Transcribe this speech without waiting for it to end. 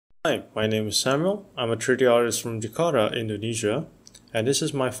Hi, my name is Samuel. I'm a 3D artist from Jakarta, Indonesia, and this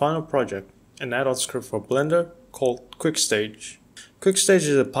is my final project, an add-on script for Blender called QuickStage. QuickStage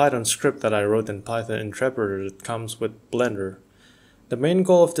is a Python script that I wrote in Python interpreter that comes with Blender. The main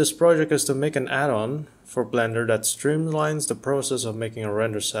goal of this project is to make an add-on for Blender that streamlines the process of making a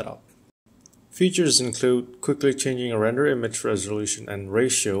render setup. Features include quickly changing a render image resolution and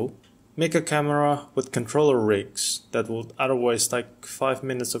ratio, make a camera with controller rigs that would otherwise take 5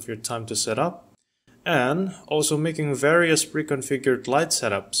 minutes of your time to set up, and also making various pre-configured light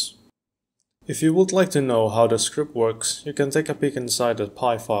setups. If you would like to know how the script works, you can take a peek inside the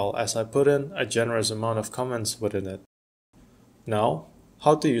Py file as I put in a generous amount of comments within it. Now,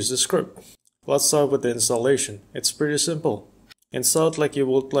 how to use the script. Let's start with the installation. It's pretty simple. Install it like you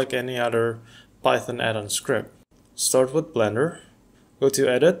would like any other Python add-on script. Start with Blender, go to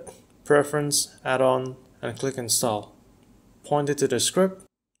Edit, Preference, Add-on, and click Install. Point it to the script,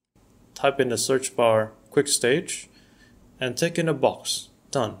 type in the search bar QuickStage, and tick in the box.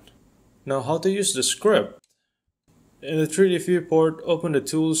 Done. Now how to use the script. In the 3D viewport, open the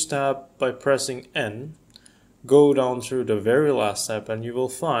Tools tab by pressing N. Go down through the very last tab and you will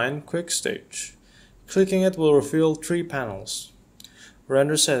find QuickStage. Clicking it will reveal 3 panels: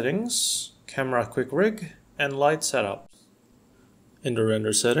 Render Settings, Camera Quick Rig, and Light Setup. In the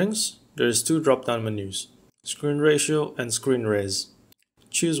render settings, there is 2 drop-down menus, Screen Ratio and Screen Res.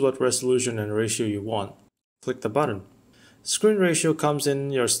 Choose what resolution and ratio you want. Click the button. Screen ratio comes in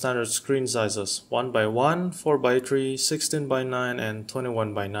your standard screen sizes 1:1, 4:3, 16:9, and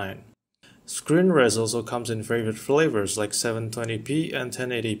 21:9. Screen Res also comes in favorite flavors like 720p and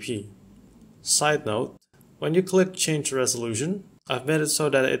 1080p. Side note, when you click Change Resolution, I've made it so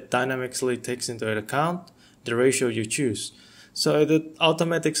that it dynamically takes into account the ratio you choose, so it would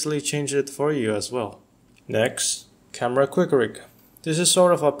automatically change it for you as well. Next, Camera Quick Rig. This is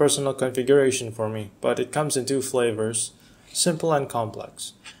sort of a personal configuration for me, but it comes in 2 flavors, simple and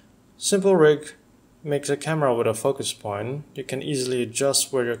complex. Simple rig makes a camera with a focus point. You can easily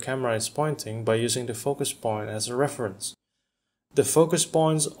adjust where your camera is pointing by using the focus point as a reference. The focus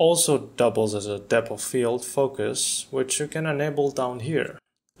points also doubles as a depth of field focus, which you can enable down here.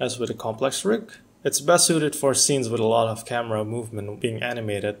 As with a complex rig, it's best suited for scenes with a lot of camera movement being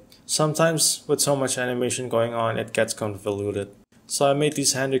animated. Sometimes, with so much animation going on, it gets convoluted. So I made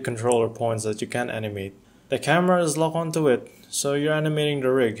these handy controller points that you can animate. The camera is locked onto it, so you're animating the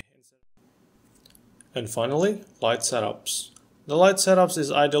rig. And finally, light setups. The light setups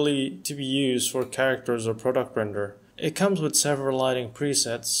is ideally to be used for characters or product render. It comes with several lighting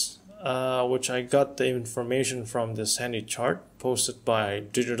presets, which I got the information from this handy chart posted by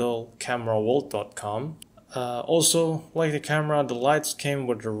digitalcameravault.com. Also, like the camera, the lights came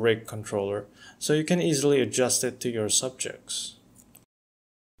with the rig controller, so you can easily adjust it to your subjects.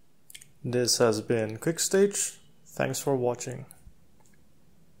 This has been QuickStage. Thanks for watching.